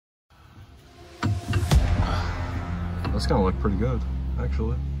That's gonna look pretty good,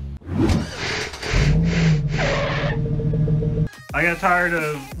 actually. I got tired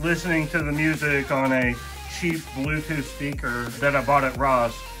of listening to the music on a cheap Bluetooth speaker that I bought at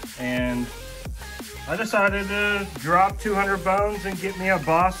Ross, and I decided to drop 200 bones and get me a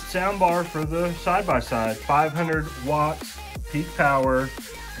Boss soundbar for the side-by-side. 500 watts peak power,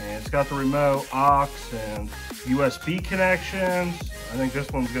 and it's got the remote aux and USB connections. I think this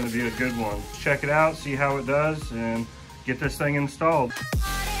one's gonna be a good one. Check it out, see how it does, and get this thing installed.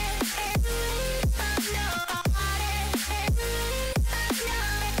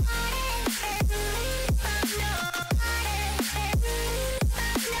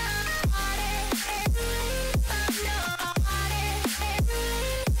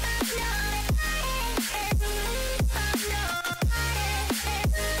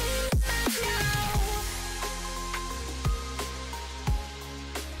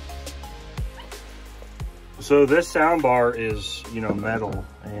 So this sound bar is, you know, metal,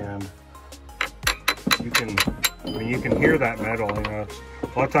 and you can hear that metal. You know, a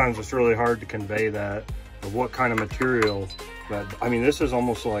lot of times it's really hard to convey that, of what kind of material. But I mean, this is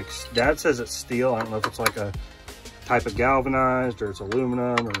almost like, Dad says it's steel. I don't know if it's like a type of galvanized or it's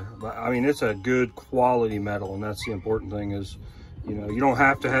aluminum, or, but I mean, it's a good quality metal, and that's the important thing. Is, you know, you don't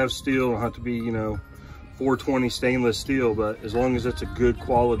have to have steel, you don't have to be, you know, 420 stainless steel, but as long as it's a good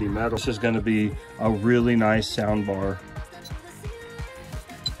quality metal, this is going to be a really nice sound bar.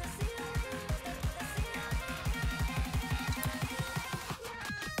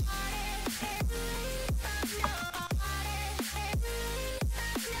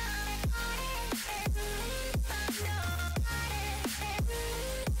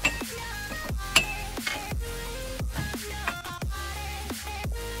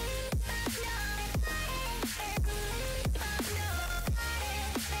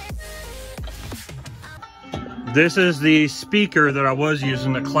 This is the speaker that I was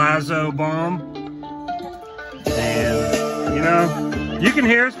using, the Clazo Bomb. And, you know, you can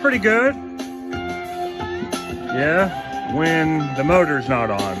hear it's pretty good. Yeah, when the motor's not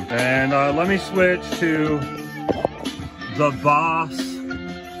on. And let me switch to the Boss.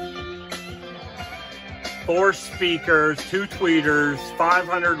 4 speakers, 2 tweeters,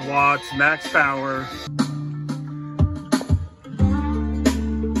 500 watts, max power.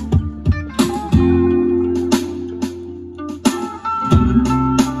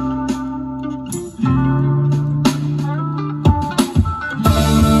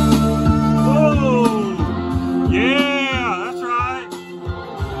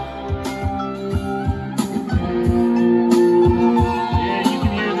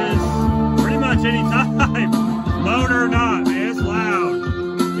 Motor or not, man, it's loud.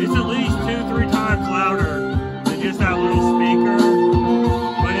 It's at least 2-3 times louder than just that little speaker,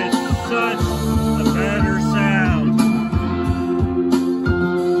 but it's such a better sound.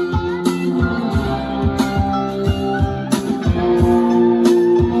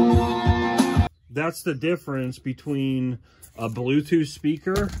 That's the difference between a Bluetooth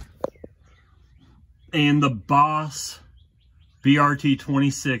speaker and the Boss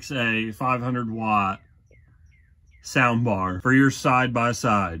BRT26A 500 watt soundbar for your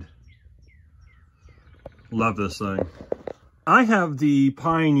side-by-side. Love this thing. I have the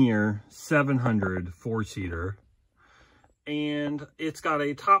Pioneer 700 4-seater, and it's got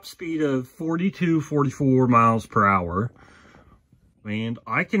a top speed of 42-44 miles per hour, and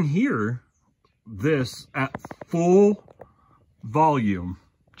I can hear this at full volume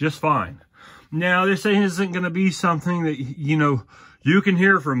just fine. Now, this isn't going to be something that, you know, you can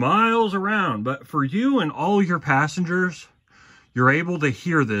hear for miles around, but for you and all your passengers, you're able to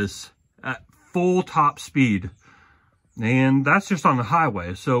hear this at full top speed. And that's just on the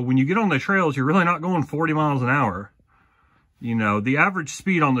highway. So when you get on the trails, you're really not going 40 miles an hour. You know, the average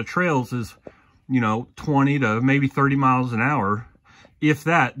speed on the trails is, you know, 20 to maybe 30 miles an hour, if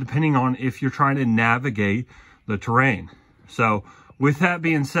that, depending on if you're trying to navigate the terrain. So with that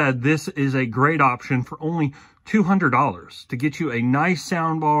being said, this is a great option for only $200 to get you a nice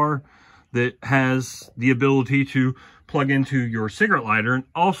soundbar that has the ability to plug into your cigarette lighter, and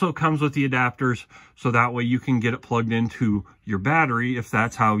also comes with the adapters, so that way you can get it plugged into your battery if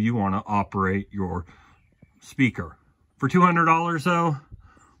that's how you want to operate your speaker. For $200 though,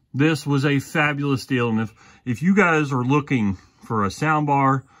 this was a fabulous deal. And if you guys are looking for a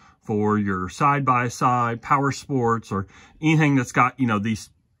soundbar for your side-by-side, power sports, or anything that's got, you know, these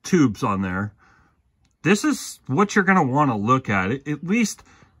tubes on there, this is what you're going to want to look at. At least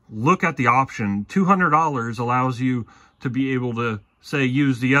look at the option. $200 allows you to be able to, say,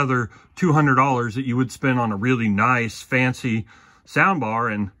 use the other $200 that you would spend on a really nice, fancy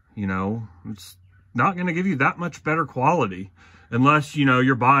soundbar, and, you know, it's not going to give you that much better quality. Unless, you know,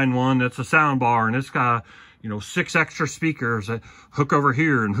 you're buying one that's a sound bar and it's got, you know, 6 extra speakers that hook over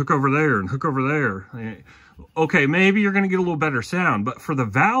here and hook over there and hook over there. Okay, maybe you're going to get a little better sound, but for the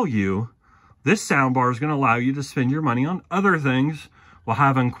value, this sound bar is going to allow you to spend your money on other things while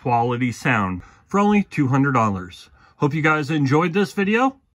having quality sound for only $200. Hope you guys enjoyed this video.